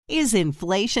Is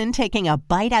inflation taking a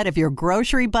bite out of your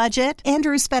grocery budget?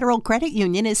 Andrews Federal Credit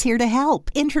Union is here to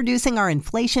help. Introducing our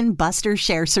Inflation Buster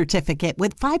Share Certificate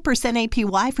with 5%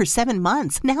 APY for 7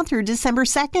 months, now through December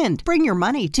 2nd. Bring your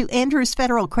money to Andrews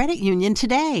Federal Credit Union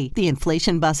today. The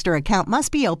Inflation Buster account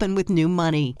must be open with new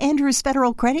money. Andrews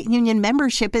Federal Credit Union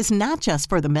membership is not just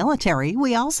for the military.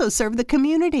 We also serve the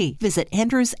community. Visit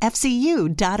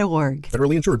andrewsfcu.org.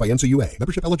 Federally insured by NCUA.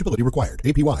 Membership eligibility required.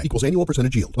 APY equals annual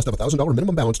percentage yield. Must have $1,000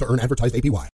 minimum balance to earn advertised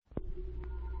APY.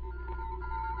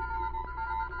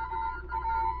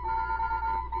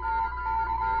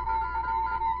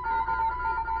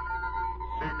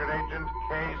 Secret Agent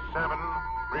K7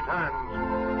 returns.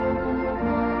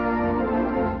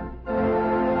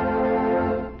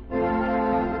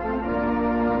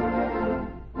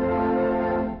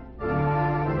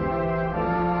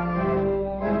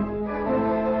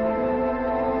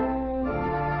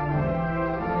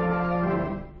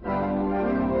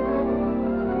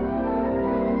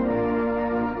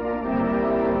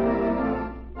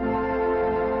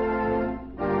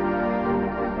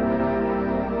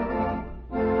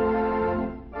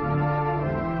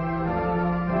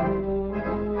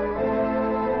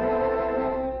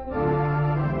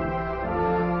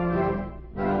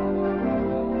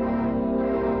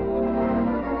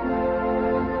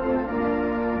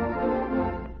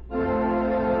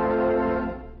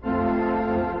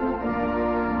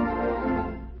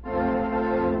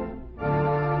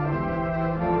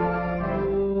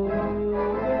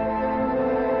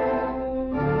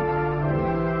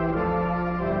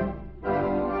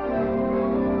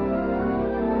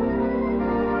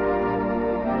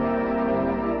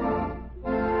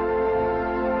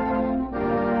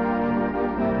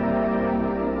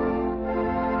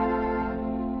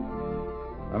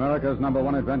 America's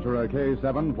 #1 adventurer,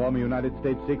 K7, former United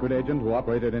States secret agent who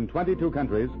operated in 22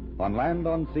 countries, on land,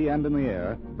 on sea, and in the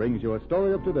air, brings you a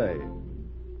story of today.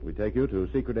 We take you to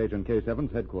Secret Agent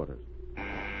K7's headquarters.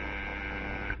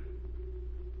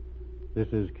 This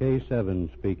is K7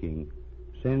 speaking.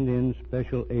 Send in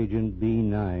Special Agent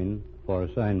B9 for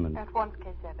assignment. At once,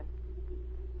 K7.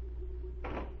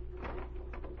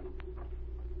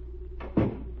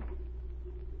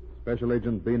 Special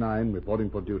Agent B9 reporting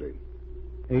for duty.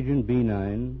 Agent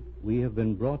B9, we have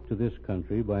been brought to this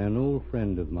country by an old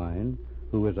friend of mine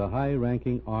who is a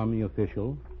high-ranking Army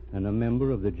official and a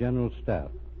member of the General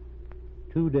Staff.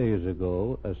 2 days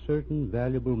ago, a certain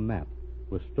valuable map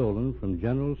was stolen from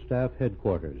General Staff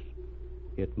headquarters.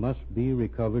 It must be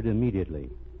recovered immediately.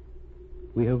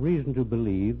 We have reason to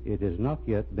believe it has not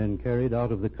yet been carried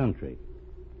out of the country.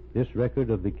 This record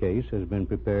of the case has been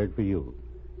prepared for you.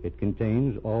 It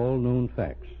contains all known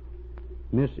facts.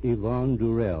 Miss Yvonne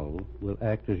Durrell will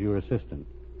act as your assistant.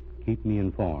 Keep me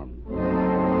informed.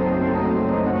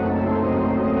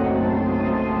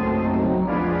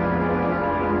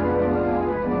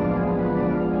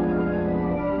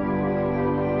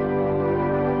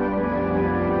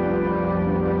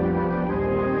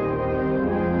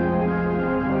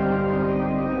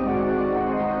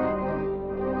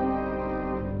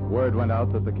 Word went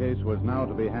out that the case was now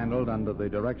to be handled under the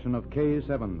direction of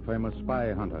K7, famous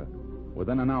spy hunter.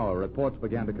 Within an hour, reports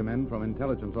began to come in from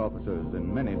intelligence officers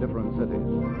in many different cities.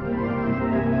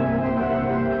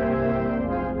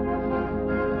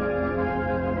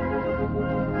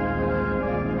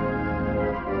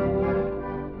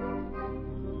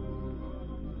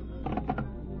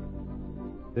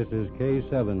 This is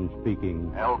K7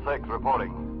 speaking. L6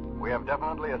 reporting. We have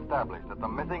definitely established that the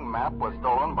missing map was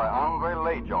stolen by Andre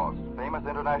Lajos, famous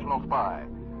international spy.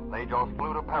 Lajos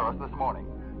flew to Paris this morning.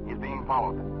 He's being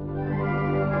followed.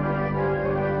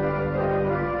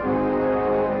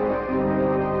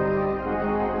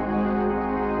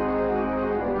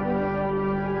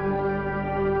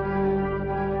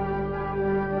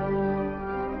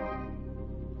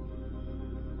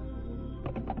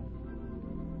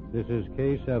 This is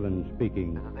K7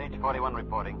 speaking. This is H41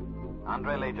 reporting.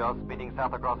 Andre Lajos speeding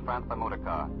south across France by motor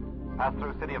car. Passed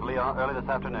through city of Lyon early this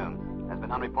afternoon. Has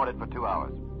been unreported for 2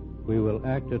 hours. We will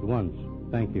act at once.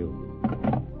 Thank you.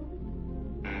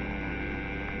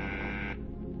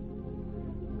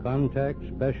 Contact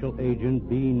Special Agent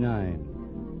B9.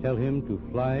 Tell him to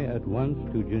fly at once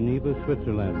to Geneva,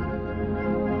 Switzerland.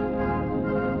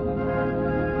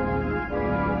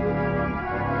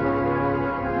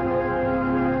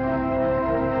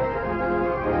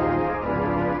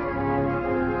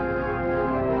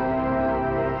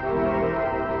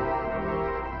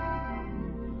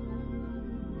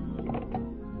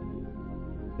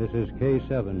 This is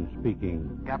K7 speaking.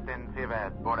 Captain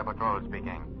Sivet, Border Patrol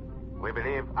speaking. We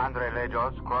believe Andre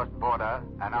Lajos crossed border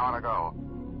an hour ago.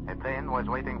 A plane was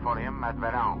waiting for him at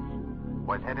Valence.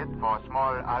 Was headed for a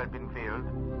small alpine field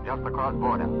just across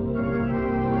border.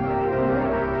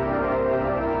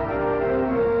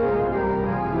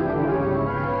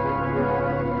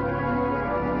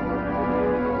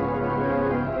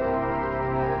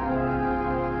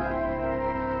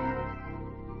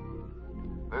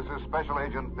 This is Special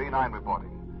Agent B9 reporting.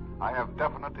 I have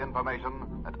definite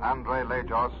information that Andre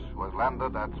Lajos was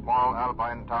landed at small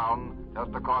alpine town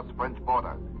just across French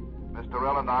border. Mr.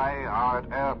 Rell and I are at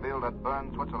airfield at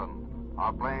Bern, Switzerland,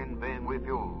 our plane being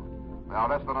refueled. We are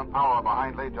less than an hour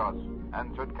behind Lajos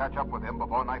and should catch up with him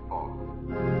before nightfall.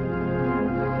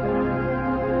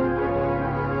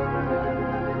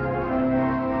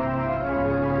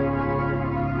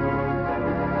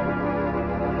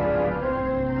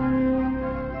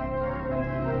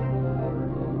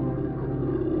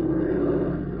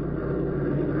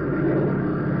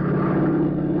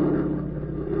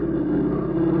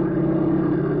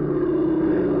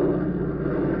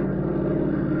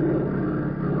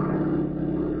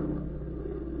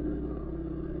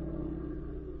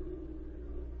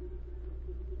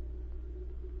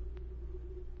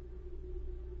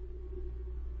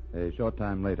 A short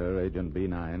time later, Agent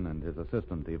B9 and his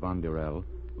assistant, Yvonne Durell,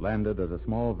 landed at a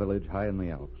small village high in the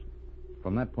Alps.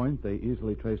 From that point, they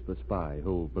easily traced the spy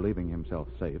who, believing himself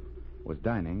safe, was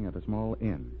dining at a small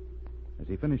inn. As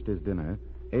he finished his dinner,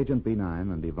 Agent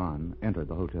B9 and Yvonne entered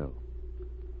the hotel.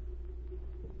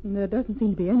 There doesn't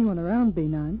seem to be anyone around,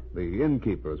 B9. The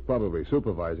innkeeper is probably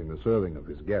supervising the serving of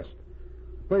his guests.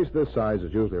 A place this size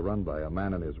is usually run by a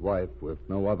man and his wife with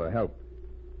no other help.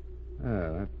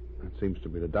 That seems to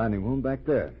be the dining room back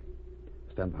there.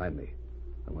 Stand behind me.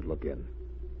 I want to look in.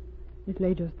 Is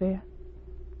Lajos there?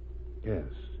 Yes.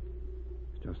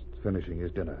 He's just finishing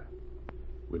his dinner.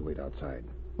 We'll wait outside.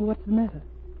 What's the matter?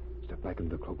 Step back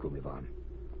into the cloakroom, Yvonne.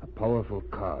 A powerful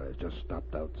car has just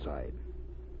stopped outside.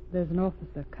 There's an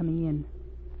officer coming in.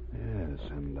 Yes,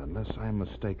 and unless I'm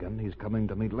mistaken, he's coming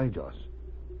to meet Lajos.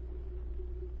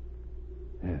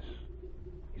 Yes.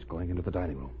 He's going into the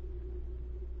dining room.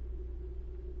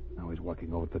 Now he's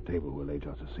walking over to the table where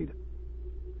Lajos is seated.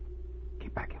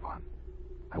 Keep back, Yvonne.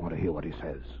 I want to hear what he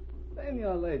says.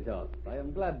 Senor Lajos, I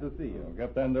am glad to see you.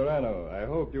 Captain Durano, I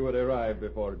hoped you would arrive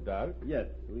before dark. Yes,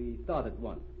 we start at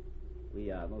once.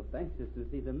 We are most anxious to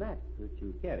see the map which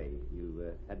you carry.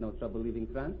 You had no trouble leaving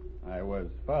France? I was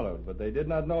followed, but they did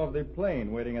not know of the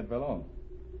plane waiting at Valence.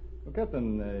 Well,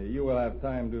 Captain, you will have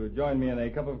time to join me in a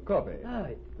cup of coffee.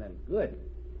 It smells good.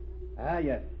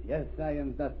 Yes, I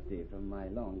am dusty from my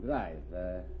long drive.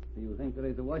 Do you think there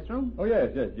is a washroom? Oh, yes,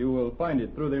 you will find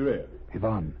it through the rear.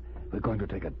 Yvonne, we're going to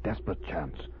take a desperate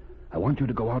chance. I want you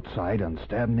to go outside and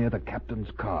stand near the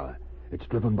captain's car. It's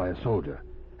driven by a soldier.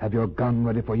 Have your gun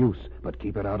ready for use, but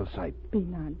keep it out of sight.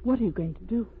 B9, what are you going to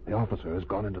do? The officer has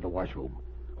gone into the washroom.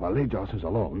 While Lajos is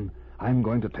alone, I'm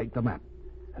going to take the map.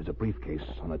 There's a briefcase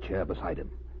on a chair beside him.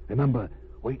 Remember,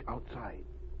 wait outside.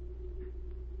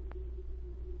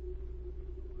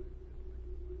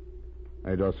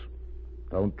 Lajos,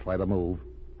 don't try to move.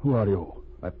 Who are you?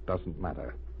 That doesn't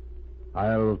matter.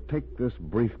 I'll take this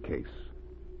briefcase.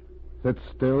 Sit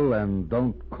still and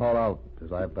don't call out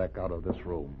as I back out of this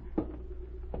room.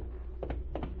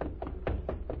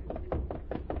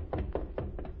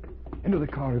 Into the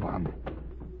car, Yvonne.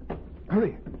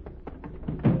 Hurry.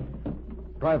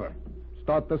 Driver,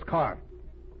 start this car.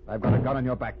 I've got a gun on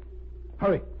your back.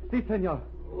 Hurry. Si, senor.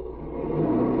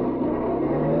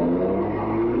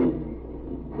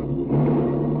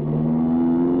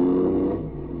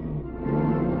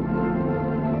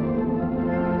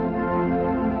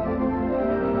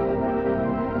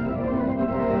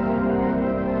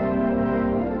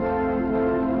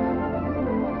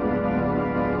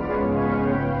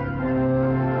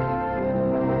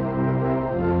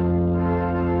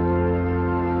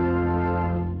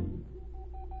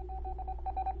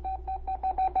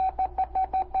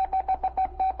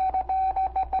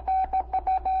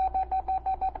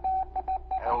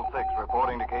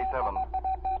 Reporting to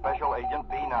K7. Special Agent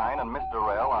B9 and Mr.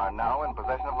 Rell are now in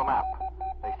possession of the map.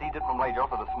 They seized it from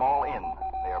Lajos at a small inn.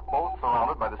 They are both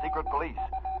surrounded by the secret police.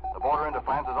 The border into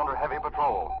France is under heavy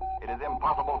patrol. It is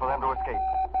impossible for them to escape.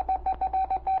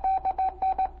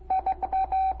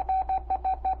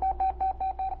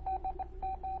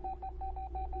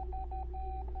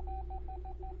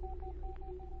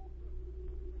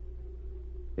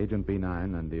 Agent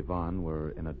B9 and Yvonne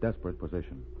were in a desperate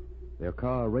position. Their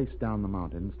car raced down the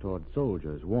mountains toward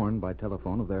soldiers warned by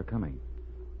telephone of their coming.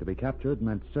 To be captured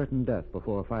meant certain death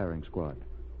before a firing squad.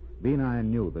 B9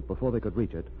 knew that before they could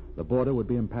reach it, the border would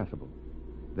be impassable.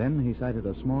 Then he sighted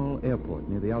a small airport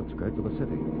near the outskirts of a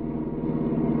city.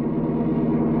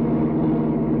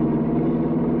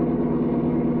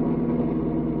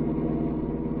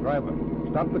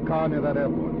 K7. Stop the car near that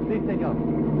airport. Si, senor.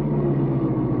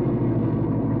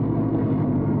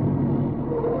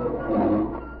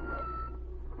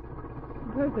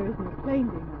 Suppose there isn't a plane,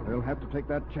 B9. We'll have to take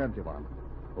that chance, Yvonne.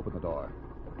 Open the door.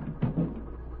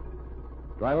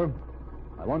 Driver,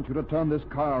 I want you to turn this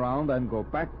car around and go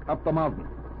back up the mountain.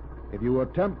 If you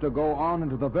attempt to go on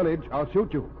into the village, I'll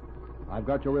shoot you. I've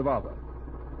got your revolver.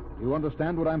 Do you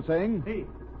understand what I'm saying? Si.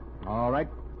 All right,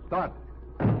 start.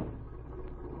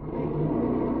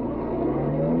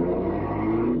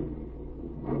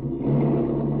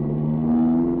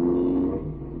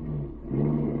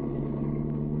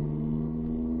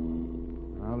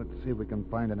 Now, let's see if we can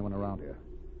find anyone around here.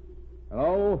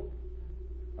 Hello?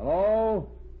 Hello?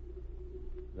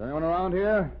 Is there anyone around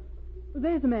here? Well,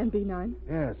 there's a man, B9.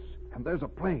 Yes, and there's a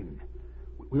plane.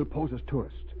 We'll pose as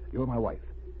tourists. You're my wife.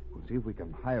 We'll see if we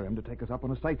can hire him to take us up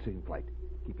on a sightseeing flight.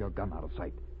 Keep your gun out of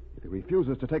sight. If he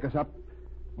refuses to take us up,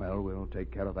 well, we'll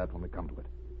take care of that when we come to it.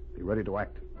 Be ready to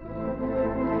act.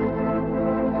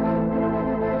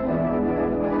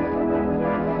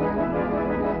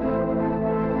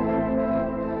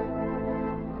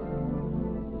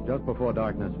 Just before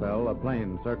darkness fell, a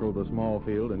plane circled the small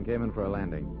field and came in for a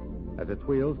landing. As its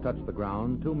wheels touched the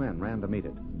ground, two men ran to meet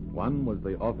it. One was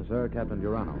the officer, Captain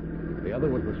Durano. The other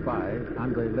was the spy,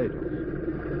 Andre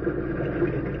Lejos.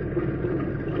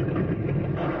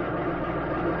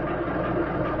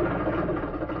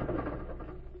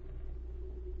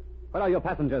 Where are your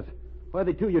passengers? Where are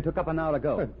the two you took up an hour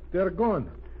ago? They're gone.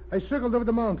 I circled over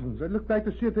the mountains. I looked back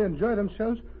to see if they enjoy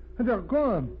themselves, and they're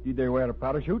gone. Did they wear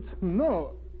parachutes?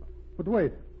 No. But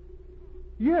wait.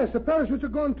 Yes, the parachutes are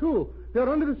gone, too. They're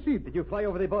under the seat. Did you fly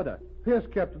over the border? Yes,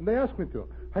 Captain. They asked me to.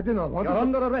 I did not want You're to...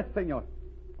 under arrest, senor.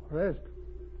 Arrest?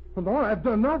 No, I've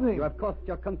done nothing. You have cost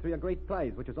your country a great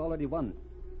prize, which is already won.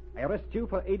 I arrest you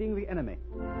for aiding the enemy.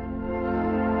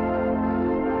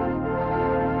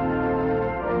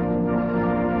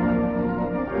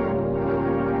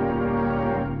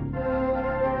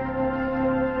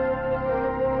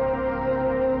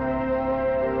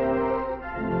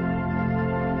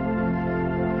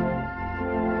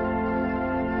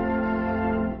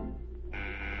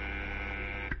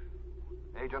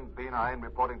 Agent B9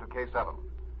 reporting to K7.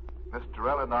 Miss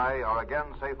Durrell and I are again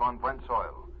safe on French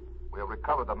soil. We have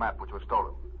recovered the map which was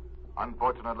stolen.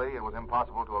 Unfortunately, it was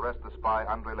impossible to arrest the spy,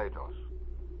 Andre Lejos.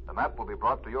 The map will be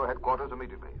brought to your headquarters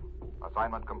immediately.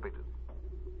 Assignment completed.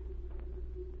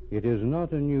 It is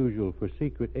not unusual for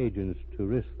secret agents to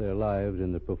risk their lives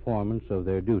in the performance of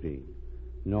their duty,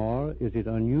 nor is it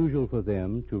unusual for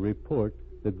them to report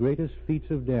the greatest feats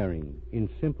of daring in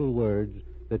simple words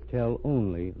that tell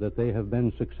only that they have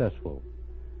been successful.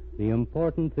 The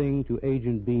important thing to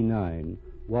Agent B9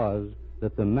 was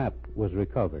that the map was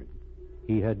recovered.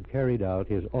 He had carried out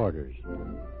his orders.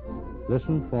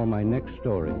 Listen for my next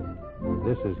story.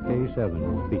 This is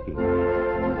K7 speaking.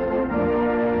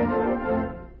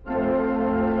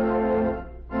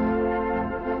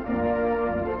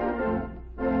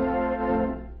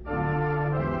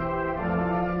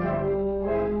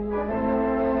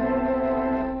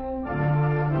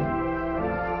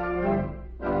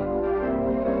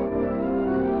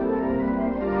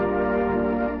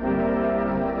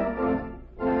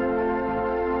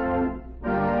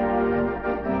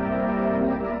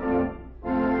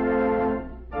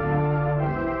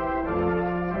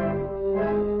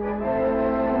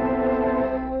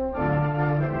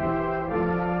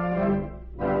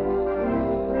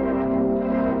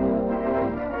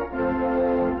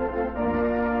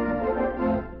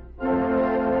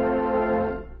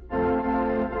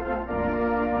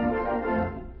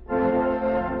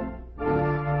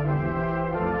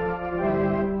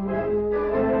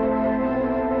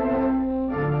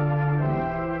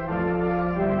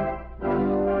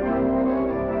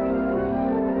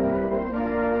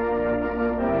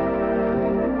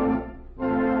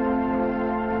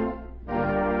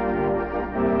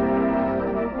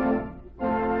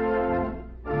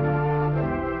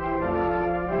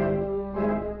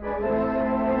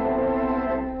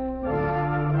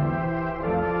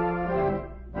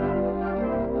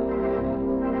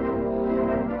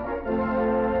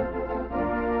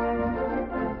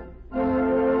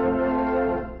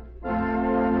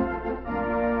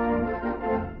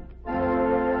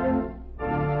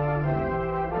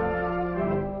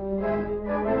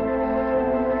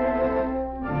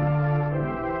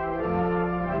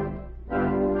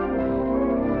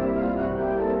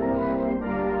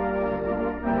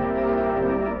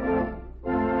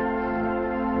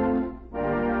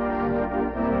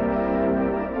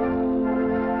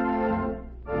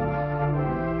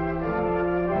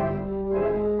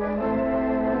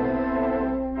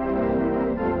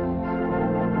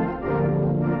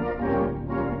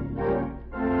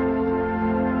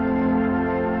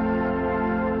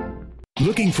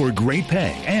 Looking for great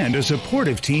pay and a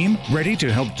supportive team ready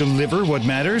to help deliver what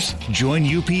matters? Join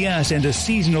UPS, and a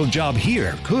seasonal job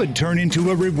here could turn into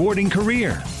a rewarding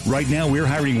career. Right now, we're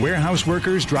hiring warehouse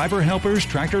workers, driver helpers,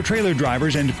 tractor-trailer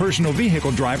drivers, and personal vehicle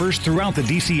drivers throughout the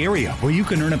D.C. area, where you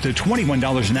can earn up to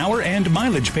 $21 an hour and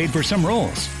mileage paid for some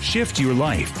roles. Shift your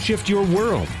life. Shift your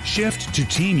world. Shift to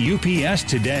Team UPS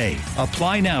today.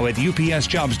 Apply now at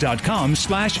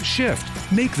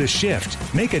upsjobs.com/shift. Make the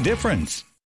shift. Make a difference.